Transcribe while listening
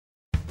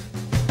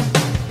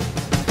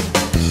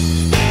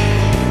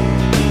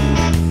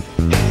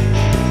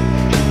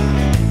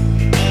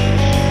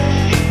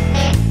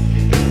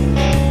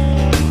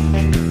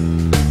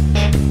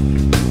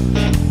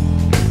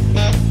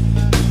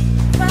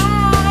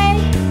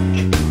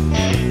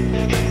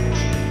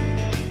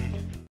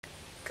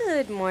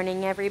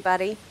morning,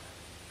 everybody.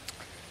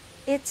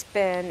 It's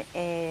been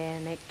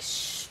an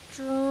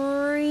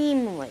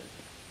extremely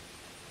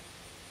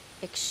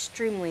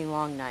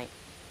long night.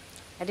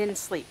 I didn't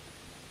sleep.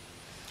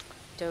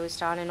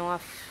 Dozed on and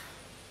off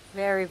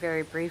very,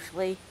 very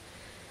briefly.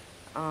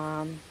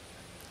 I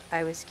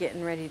was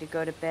getting ready to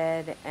go to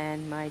bed,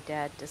 and my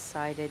dad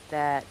decided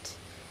that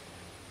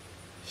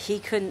he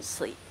couldn't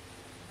sleep.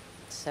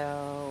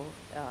 So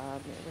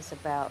it was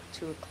about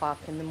 2 o'clock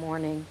in the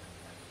morning,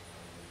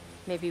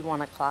 maybe 1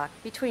 o'clock,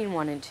 between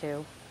 1 and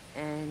 2,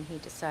 and he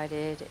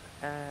decided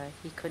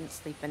he couldn't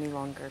sleep any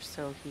longer,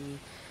 so he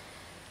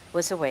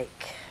was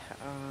awake.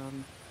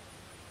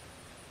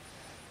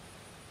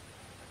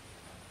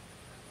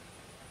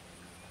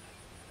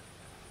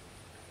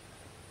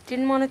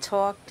 Didn't want to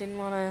talk,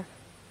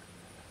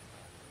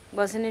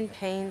 wasn't in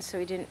pain, so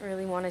he didn't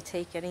really want to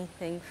take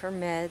anything for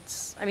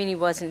meds. I mean, he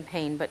was in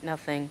pain, but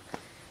nothing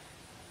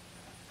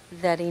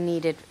that he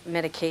needed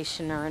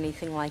medication or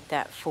anything like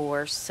that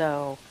for,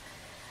 so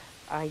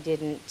I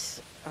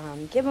didn't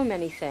give him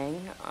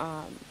anything,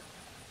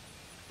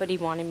 but he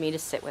wanted me to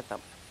sit with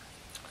him.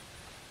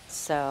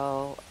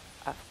 So,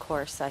 of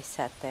course, I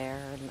sat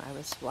there and he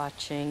was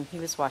watching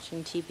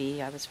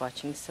TV, I was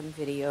watching some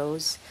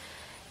videos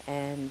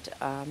and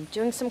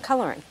doing some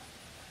coloring.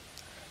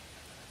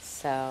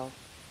 So,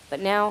 but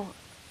now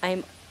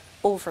I'm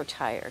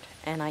overtired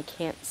and I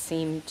can't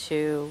seem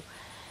to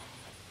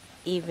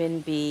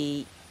even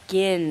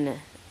begin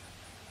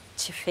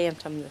to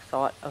phantom the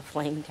thought of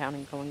laying down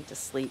and going to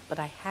sleep, but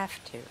I have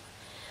to.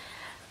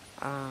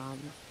 I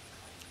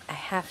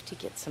have to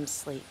get some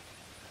sleep.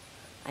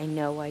 I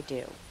know I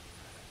do.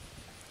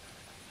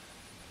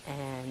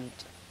 And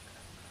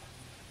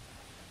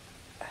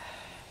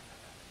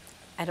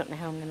I don't know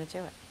how I'm going to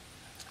do it.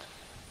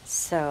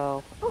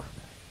 So,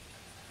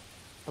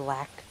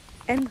 black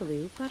and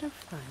blue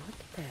butterfly. Look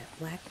at that.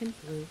 Black and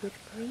blue with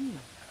green.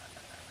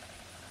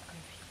 If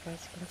you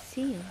guys can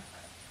see him.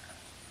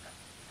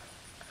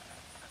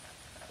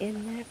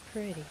 Isn't that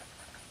pretty? You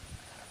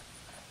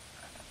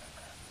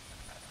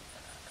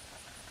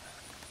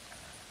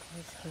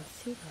guys can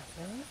see that,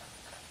 right?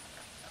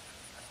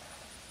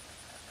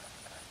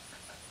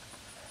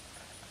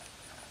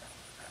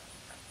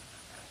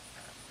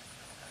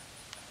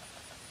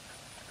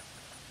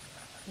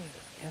 There we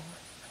go.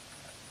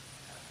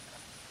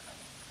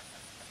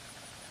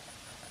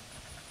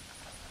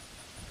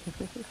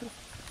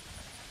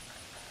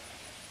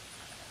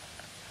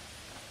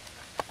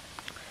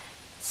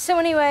 So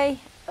anyway,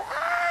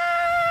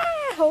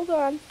 hold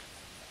on.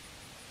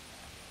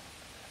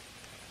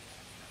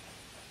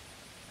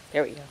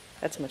 There we go.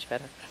 That's much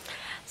better.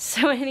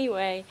 So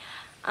anyway,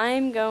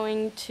 I'm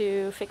going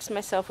to fix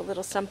myself a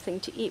little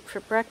something to eat for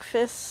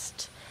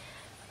breakfast,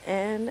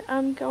 and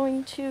I'm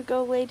going to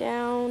go lay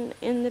down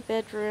in the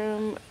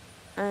bedroom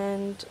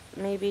and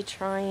maybe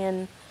try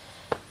and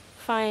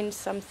find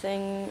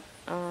something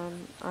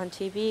on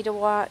TV to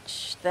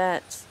watch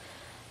that's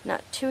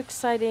not too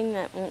exciting,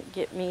 that won't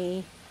get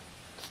my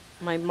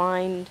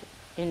mind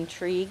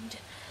intrigued,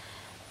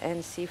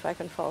 and see if I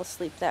can fall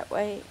asleep that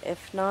way.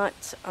 If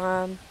not,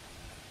 I'll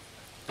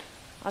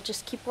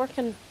just keep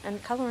working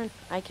and coloring,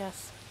 I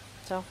guess.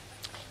 So,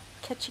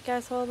 catch you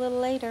guys all a little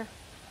later.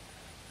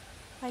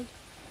 Bye.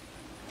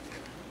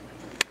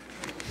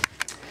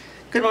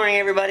 Good morning,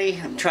 everybody.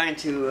 I'm trying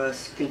to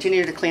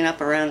continue to clean up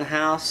around the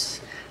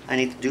house. I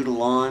need to do the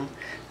lawn.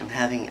 I'm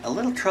having a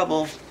little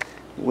trouble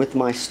with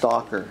my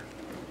stalker.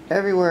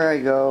 Everywhere I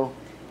go,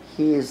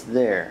 he is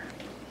there.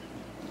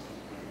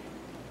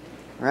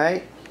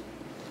 Right?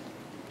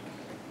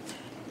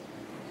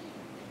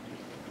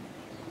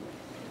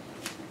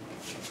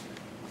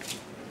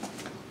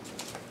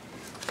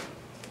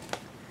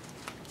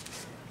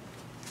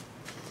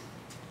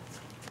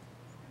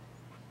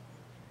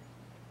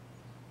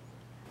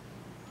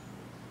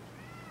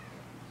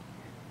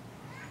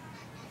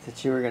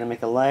 That you were going to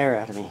make a liar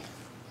out of me.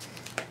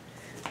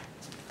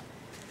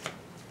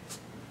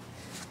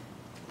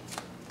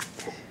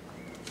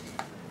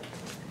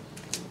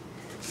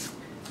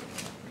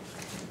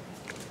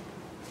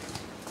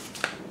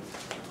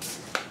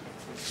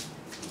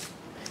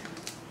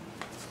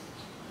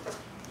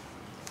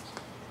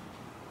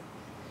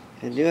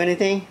 Can I do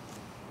anything?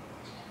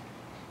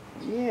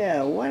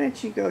 Yeah, why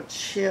don't you go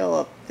chill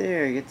up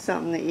there, get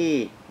something to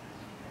eat?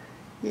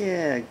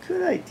 Yeah,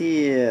 good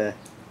idea.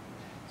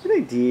 Good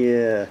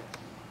idea.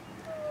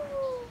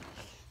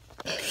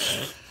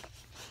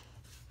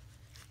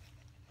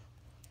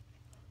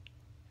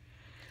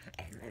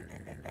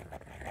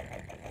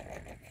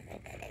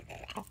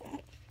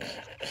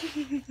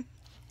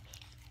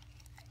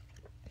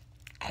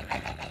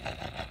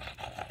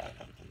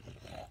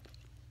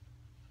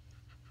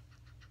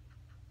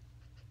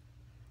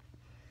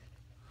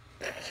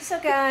 So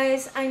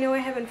guys, I know I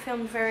haven't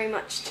filmed very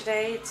much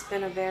today. It's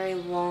been a very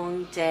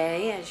long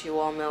day. As you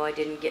all know, I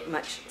didn't get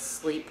much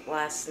sleep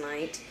last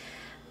night.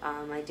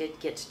 I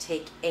did get to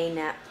take a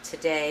nap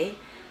today.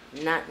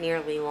 Not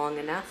nearly long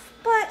enough,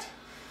 but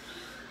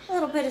a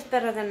little bit is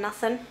better than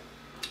nothing.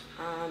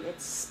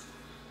 It's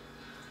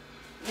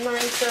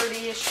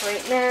 9:30ish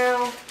right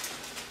now.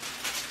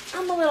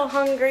 I'm a little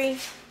hungry.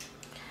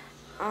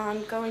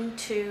 I'm going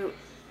to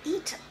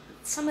eat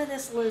some of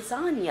this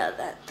lasagna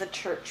that the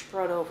church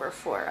brought over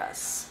for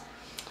us.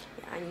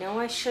 I know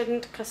I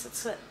shouldn't because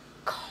it's got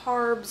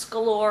carbs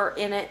galore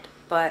in it,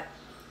 but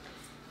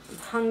I'm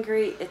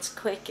hungry, it's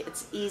quick,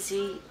 it's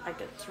easy. I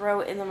could throw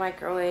it in the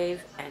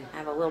microwave and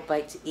have a little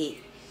bite to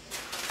eat.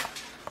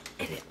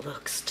 And it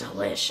looks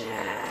delicious.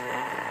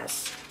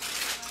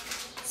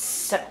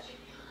 So,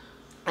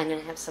 I'm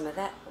going to have some of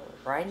that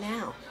right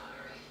now.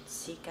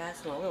 See you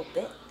guys in a little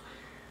bit.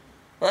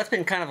 Well, it's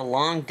been kind of a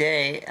long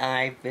day.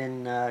 I've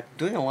been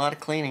doing a lot of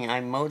cleaning.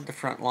 I mowed the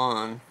front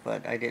lawn,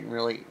 but I didn't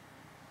really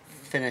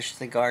finish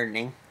the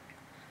gardening.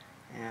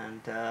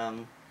 And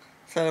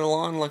so the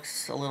lawn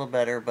looks a little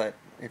better, but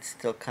it's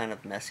still kind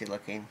of messy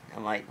looking. I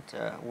might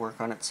work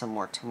on it some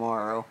more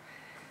tomorrow.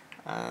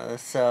 And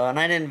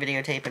I didn't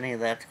videotape any of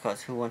that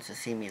because who wants to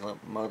see me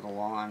mow the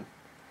lawn?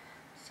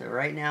 So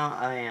right now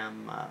I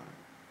am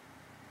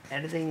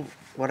editing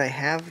what I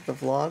have the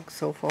vlog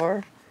so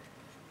far.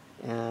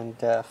 And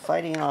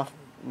fighting off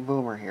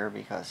Boomer here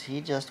because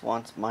he just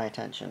wants my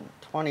attention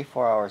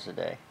 24 hours a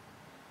day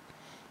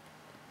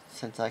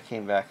since I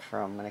came back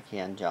from Nicky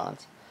and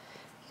John's.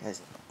 He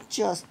guys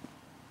just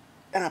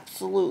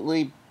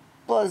absolutely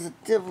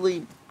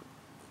positively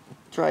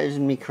drives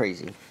me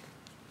crazy,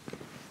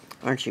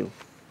 aren't you?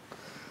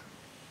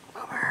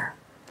 Boomer,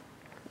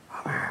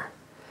 Boomer.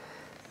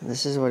 And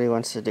this is what he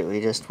wants to do.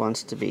 He just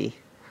wants to be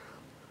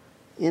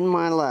in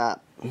my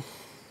lap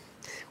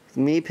with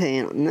me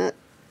paying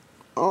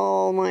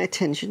all my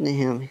attention to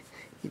him.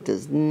 He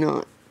does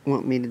not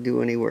want me to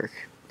do any work.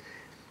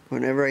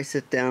 Whenever I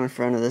sit down in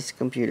front of this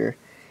computer,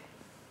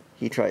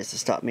 he tries to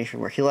stop me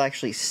from work. He'll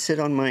actually sit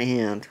on my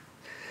hand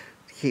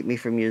to keep me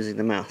from using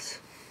the mouse.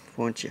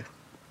 Won't you?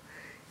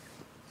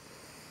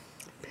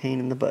 Pain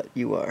in the butt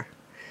you are.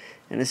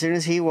 And as soon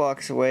as he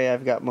walks away,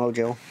 I've got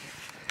mojo.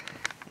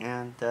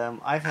 And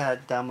I've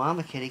had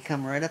Mama Kitty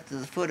come right up to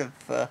the foot of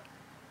the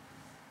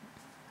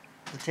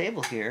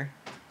table here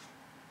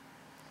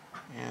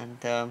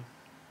and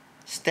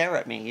stare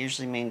at me.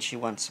 Usually means she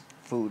wants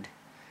food.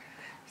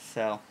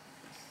 So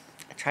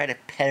I try to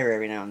pet her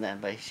every now and then,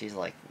 but she's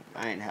like,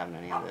 I ain't having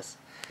any of this.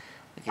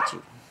 Look at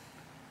you.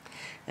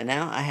 And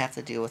now I have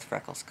to deal with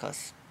Freckles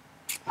because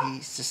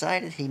he's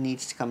decided he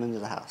needs to come into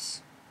the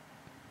house.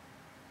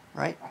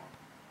 Right?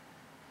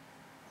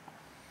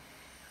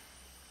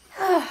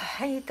 I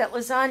ate that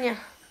lasagna.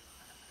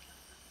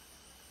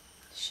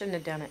 Shouldn't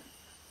have done it.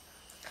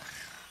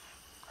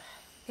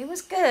 It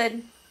was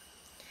good,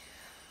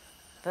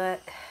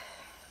 but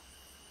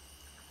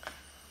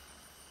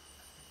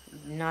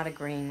not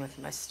agreeing with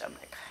my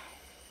stomach.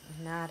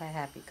 Not a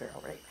happy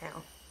girl right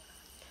now.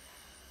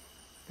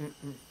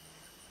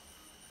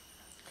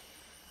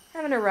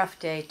 Having a rough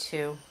day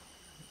too,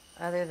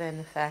 other than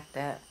the fact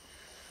that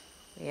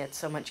we had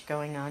so much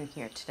going on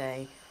here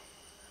today.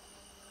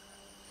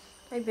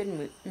 I've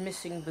been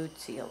missing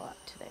Bootsy a lot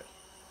today.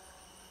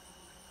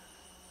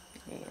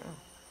 Yeah.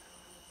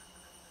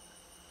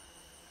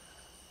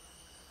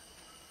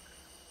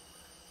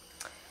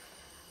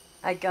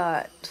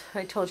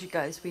 I told you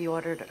guys we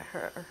ordered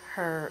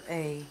her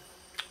a,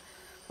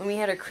 when we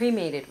had her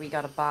cremated, we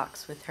got a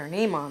box with her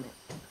name on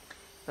it.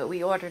 But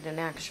we ordered an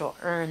actual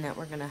urn that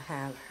we're going to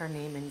have her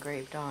name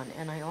engraved on.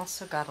 And I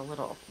also got a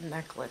little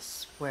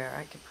necklace where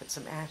I could put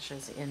some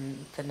ashes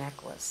in the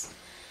necklace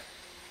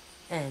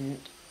and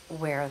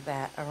wear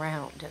that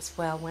around as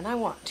well when I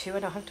want to. I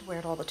don't have to wear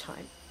it all the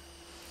time.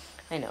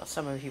 I know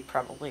some of you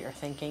probably are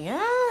thinking,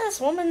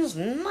 this woman's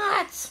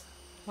nuts.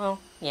 Well,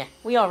 yeah,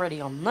 we already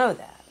all know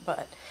that,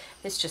 but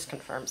this just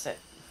confirms it.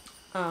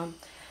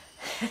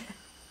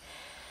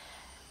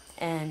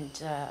 And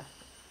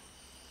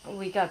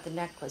we got the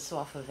necklace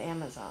off of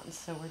Amazon,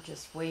 so we're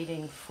just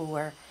waiting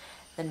for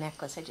the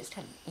necklace. I just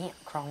had an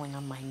ant crawling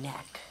on my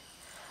neck.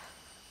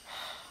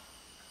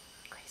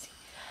 Crazy.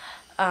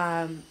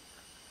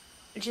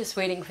 Just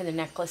waiting for the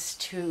necklace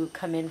to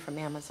come in from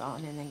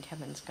Amazon, and then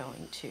Kevin's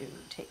going to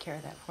take care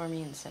of that for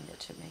me and send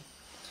it to me.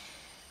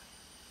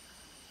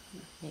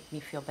 Make me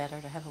feel better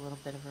to have a little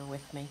bit of her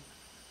with me.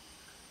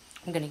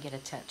 I'm going to get a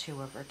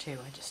tattoo of her too.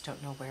 I just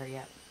don't know where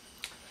yet.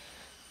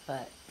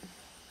 But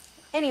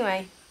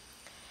anyway,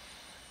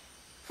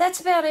 that's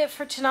about it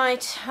for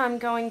tonight. I'm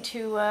going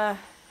to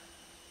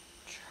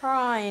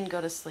try and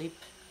go to sleep.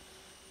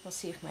 We'll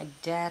see if my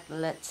dad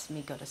lets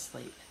me go to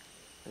sleep.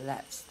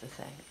 That's the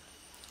thing.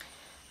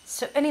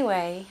 So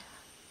anyway,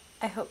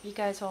 I hope you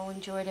guys all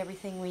enjoyed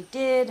everything we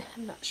did.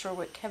 I'm not sure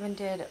what Kevin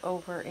did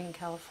over in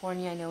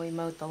California. I know he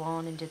mowed the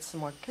lawn and did some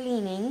more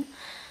cleaning.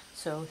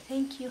 So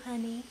thank you,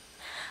 honey.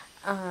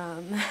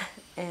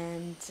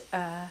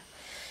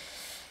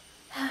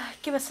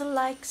 Give us a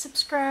like,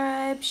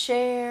 subscribe,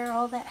 share,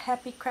 all that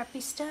happy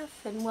crappy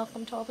stuff. And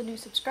welcome to all the new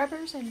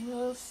subscribers. And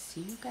we'll see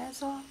you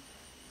guys all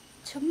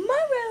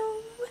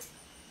tomorrow.